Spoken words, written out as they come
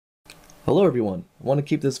Hello everyone. I want to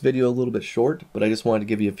keep this video a little bit short, but I just wanted to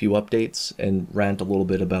give you a few updates and rant a little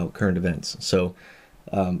bit about current events.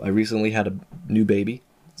 I recently had a new baby,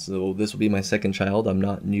 so this will be my second child. I'm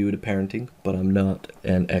not new to parenting, but I'm not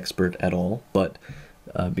an expert at all. But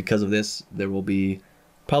because of this, there will be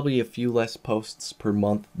probably a few less posts per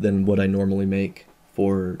month than what I normally make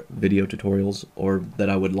for video tutorials, or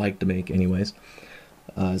that I would like to make anyways.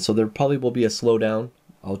 So there probably will be a slowdown.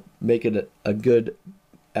 I'll make it a good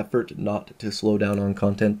effort not to slow down on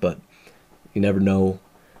content, but you never know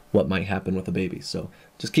what might happen with a baby. So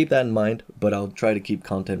just keep that in mind, but I'll try to keep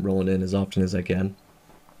content rolling in as often as I can.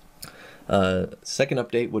 Second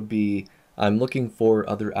update would be I'm looking for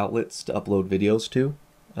other outlets to upload videos to.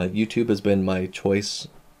 YouTube has been my choice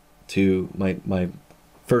to, my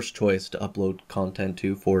first choice to upload content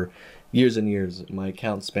to for years and years. My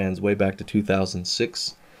account spans way back to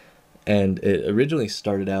 2006, and it originally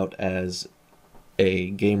started out as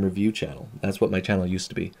a game review channel. That's what my channel used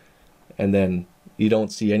to be. And then you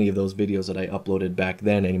don't see any of those videos that I uploaded back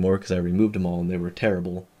then anymore because I removed them all and they were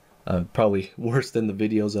terrible. Probably worse than the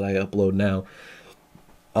videos that I upload now.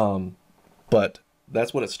 But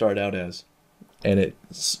that's what it started out as. And it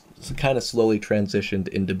kind of slowly transitioned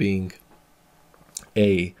into being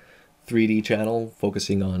a 3D channel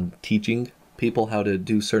focusing on teaching people how to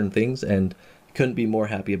do certain things, and couldn't be more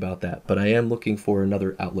happy about that. But I am looking for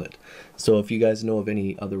another outlet. So if you guys know of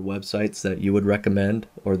any other websites that you would recommend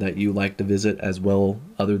or that you like to visit as well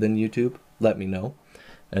other than YouTube, let me know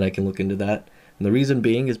and I can look into that. And the reason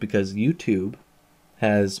being is because YouTube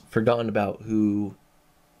has forgotten about who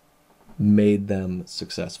made them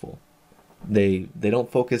successful. They don't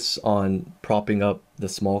focus on propping up the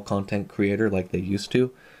small content creator like they used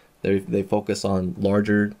to. They focus on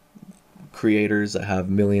larger creators that have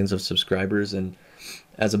millions of subscribers, and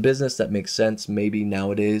as a business that makes sense maybe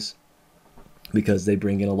nowadays because they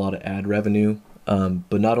bring in a lot of ad revenue,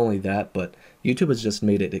 but not only that, but YouTube has just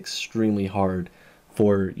made it extremely hard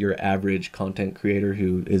for your average content creator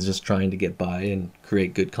who is just trying to get by and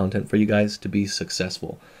create good content for you guys to be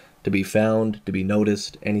successful, to be found, to be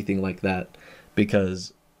noticed, anything like that,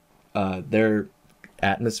 because their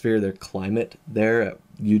atmosphere, their climate there at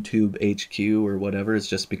YouTube HQ or whatever has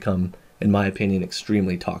just become, in my opinion,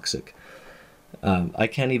 extremely toxic. I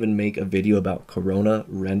can't even make a video about Corona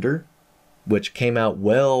Render, which came out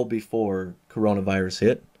well before coronavirus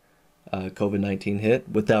hit, COVID-19 hit,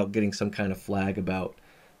 without getting some kind of flag about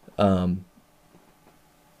the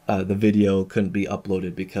video couldn't be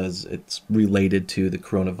uploaded because it's related to the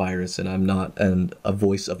coronavirus and I'm not a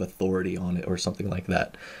voice of authority on it or something like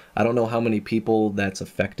that. I don't know how many people that's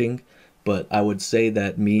affecting, but I would say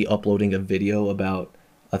that me uploading a video about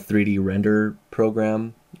a 3D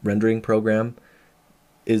rendering program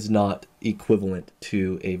is not equivalent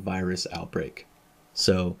to a virus outbreak.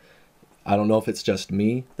 So I don't know if it's just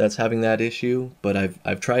me that's having that issue, but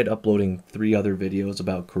I've tried uploading 3 other videos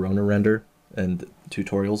about Corona Render and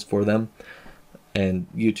tutorials for them, and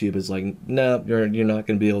YouTube is like, no, you're not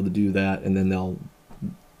going to be able to do that, and then they'll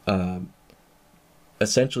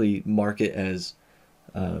essentially mark it as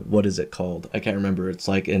what is it called? I can't remember. It's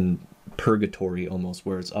like in purgatory almost,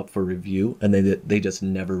 where it's up for review and they just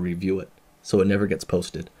never review it, so it never gets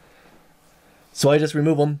posted. So I just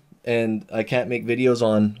remove them, and I can't make videos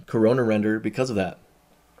on Corona Render because of that.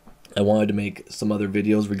 I wanted to make some other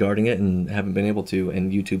videos regarding it and haven't been able to,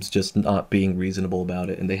 and YouTube's just not being reasonable about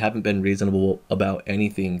it, and they haven't been reasonable about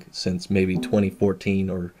anything since maybe 2014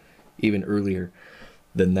 or even earlier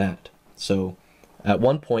than that. So at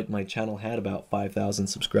one point my channel had about 5,000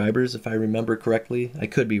 subscribers, if I remember correctly. I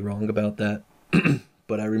could be wrong about that,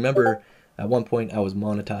 but I remember at one point I was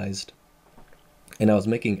monetized and I was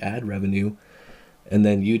making ad revenue, and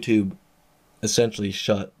then YouTube essentially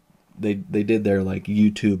shut. They did their like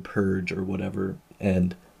YouTube purge or whatever,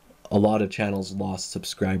 and a lot of channels lost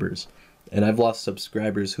subscribers. And I've lost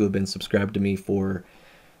subscribers who have been subscribed to me for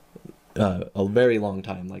a very long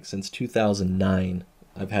time, like since 2009.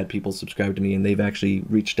 I've had people subscribe to me, and they've actually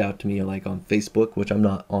reached out to me like on Facebook, which I'm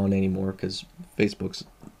not on anymore because Facebook's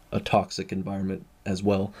a toxic environment as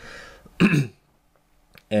well.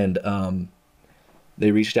 And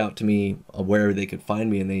they reached out to me where they could find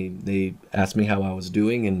me, and they asked me how I was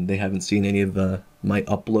doing, and they haven't seen any of my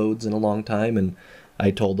uploads in a long time. And I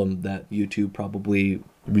told them that YouTube probably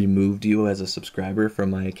removed you as a subscriber from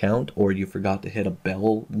my account, or you forgot to hit a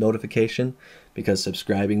bell notification, because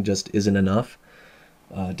subscribing just isn't enough.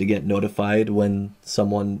 To get notified when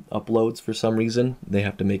someone uploads for some reason, they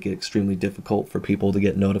have to make it extremely difficult for people to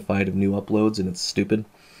get notified of new uploads, and it's stupid.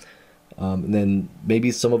 And then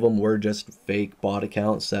maybe some of them were just fake bot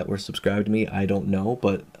accounts that were subscribed to me. I don't know,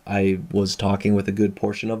 but I was talking with a good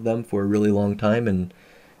portion of them for a really long time, and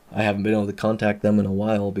I haven't been able to contact them in a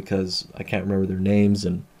while because I can't remember their names,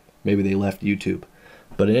 and maybe they left YouTube.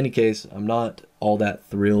 But in any case, I'm not all that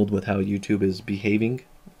thrilled with how YouTube is behaving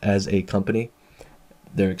as a company.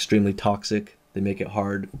 They're extremely toxic. They make it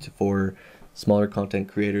hard for smaller content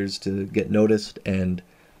creators to get noticed, and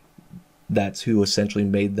that's who essentially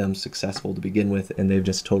made them successful to begin with, and they've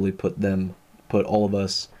just totally put all of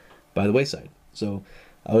us by the wayside. So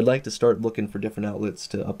I would like to start looking for different outlets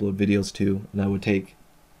to upload videos to, and I would take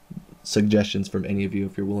suggestions from any of you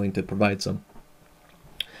if you're willing to provide some.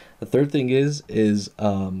 The third thing is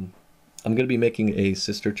I'm going to be making a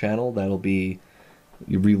sister channel that'll be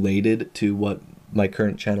related to what my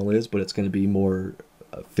current channel is, but it's going to be more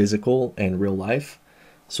physical and real life.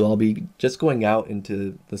 So I'll be just going out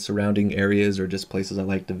into the surrounding areas or just places I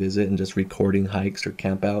like to visit and just recording hikes or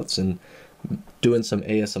campouts and doing some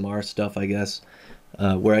ASMR stuff, I guess,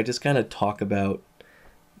 where I just kind of talk about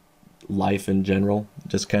life in general,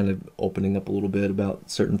 just kind of opening up a little bit about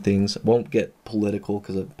certain things. Won't get political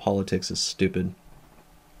because politics is stupid,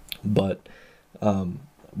 but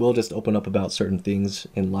we'll just open up about certain things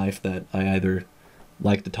in life that I either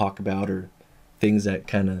like to talk about or things that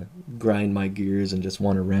kind of grind my gears and just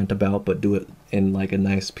want to rant about, but do it in like a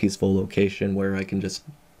nice peaceful location where I can just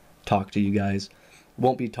talk to you guys. It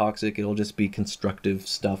won't be toxic, it'll just be constructive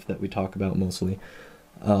stuff that we talk about mostly.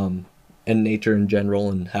 And nature in general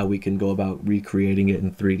and how we can go about recreating it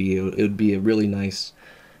in 3D. It would be a really nice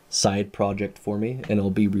side project for me, and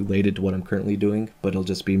it'll be related to what I'm currently doing, but it'll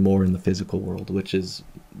just be more in the physical world, which is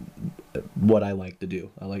what I like to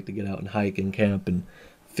do. I like to get out and hike and camp and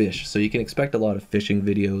fish. So you can expect a lot of fishing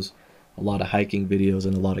videos, a lot of hiking videos,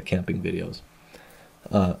 and a lot of camping videos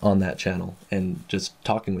on that channel, and just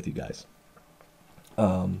talking with you guys.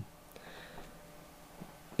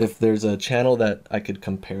 If there's a channel that I could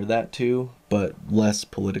compare that to, but less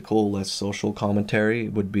political, less social commentary,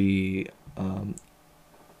 would be,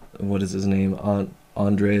 what is his name?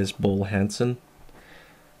 Andreas Bull Hansen,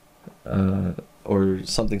 or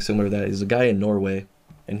something similar to that. He's a guy in Norway,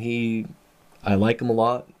 and I like him a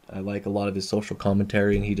lot. I like a lot of his social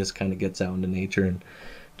commentary, and he just kind of gets out into nature and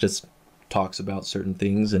just talks about certain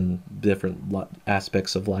things and different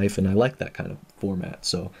aspects of life, and I like that kind of format.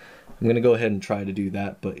 So I'm going to go ahead and try to do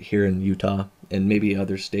that, but here in Utah and maybe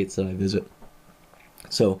other states that I visit.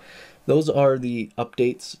 So those are the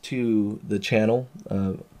updates to the channel.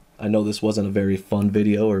 I know this wasn't a very fun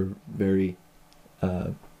video, or very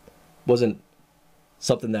wasn't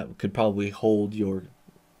something that could probably hold your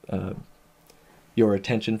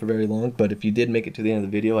attention for very long, but if you did make it to the end of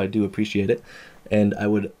the video, I do appreciate it. And I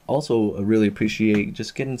would also really appreciate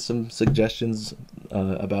just getting some suggestions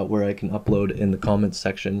about where I can upload in the comments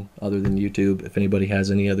section other than YouTube. If anybody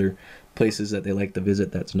has any other places that they like to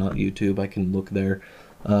visit that's not YouTube, I can look there.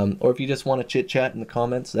 Or if you just want to chit chat in the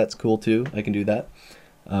comments, that's cool too. I can do that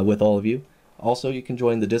with all of you. Also, you can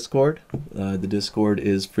join the Discord. The Discord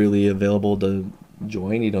is freely available to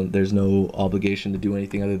join. There's no obligation to do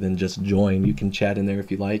anything other than just join. You can chat in there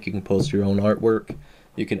if you like. You can post your own artwork.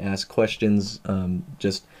 You can ask questions.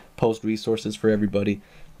 Just post resources for everybody.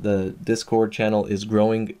 The Discord channel is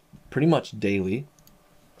growing pretty much daily.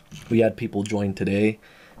 We had people join today,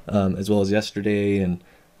 as well as yesterday and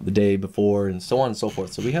the day before, and so on and so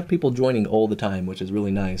forth. So we have people joining all the time, which is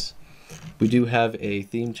really nice. We do have a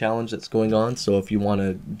theme challenge that's going on, so if you want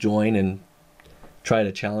to join and try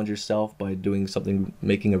to challenge yourself by doing something,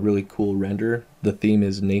 making a really cool render, the theme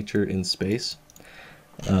is nature in space.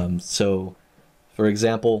 So for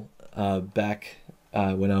example, back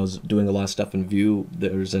when I was doing a lot of stuff in Vue,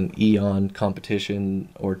 there's an Eon competition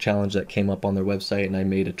or challenge that came up on their website, and I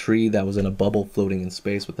made a tree that was in a bubble floating in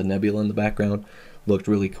space with a nebula in the background. Looked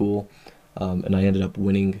really cool, and I ended up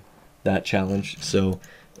winning that challenge. So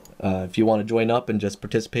if you want to join up and just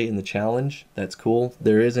participate in the challenge, that's cool.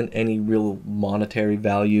 There isn't any real monetary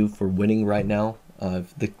value for winning right now.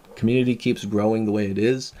 If the community keeps growing the way it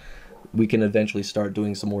is, we can eventually start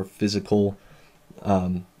doing some more physical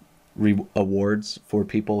awards for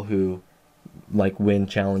people who like win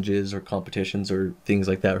challenges or competitions or things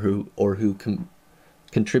like that, who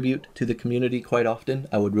contribute to the community quite often.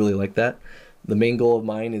 I would really like that. The main goal of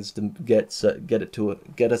mine is to get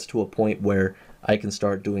us to a point where I can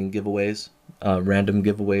start doing giveaways, random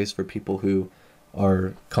giveaways for people who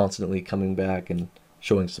are constantly coming back and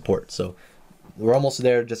showing support. So we're almost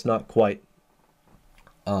there, just not quite.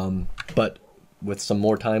 But with some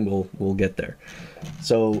more time, we'll get there.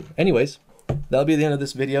 So anyways, that'll be the end of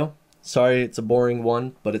this video. Sorry, it's a boring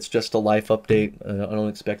one, but it's just a life update. I don't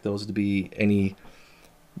expect those to be any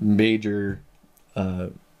major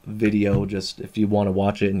video. Just if you want to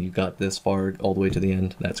watch it and you got this far all the way to the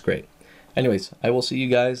end, that's great. Anyways, I will see you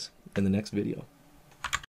guys in the next video.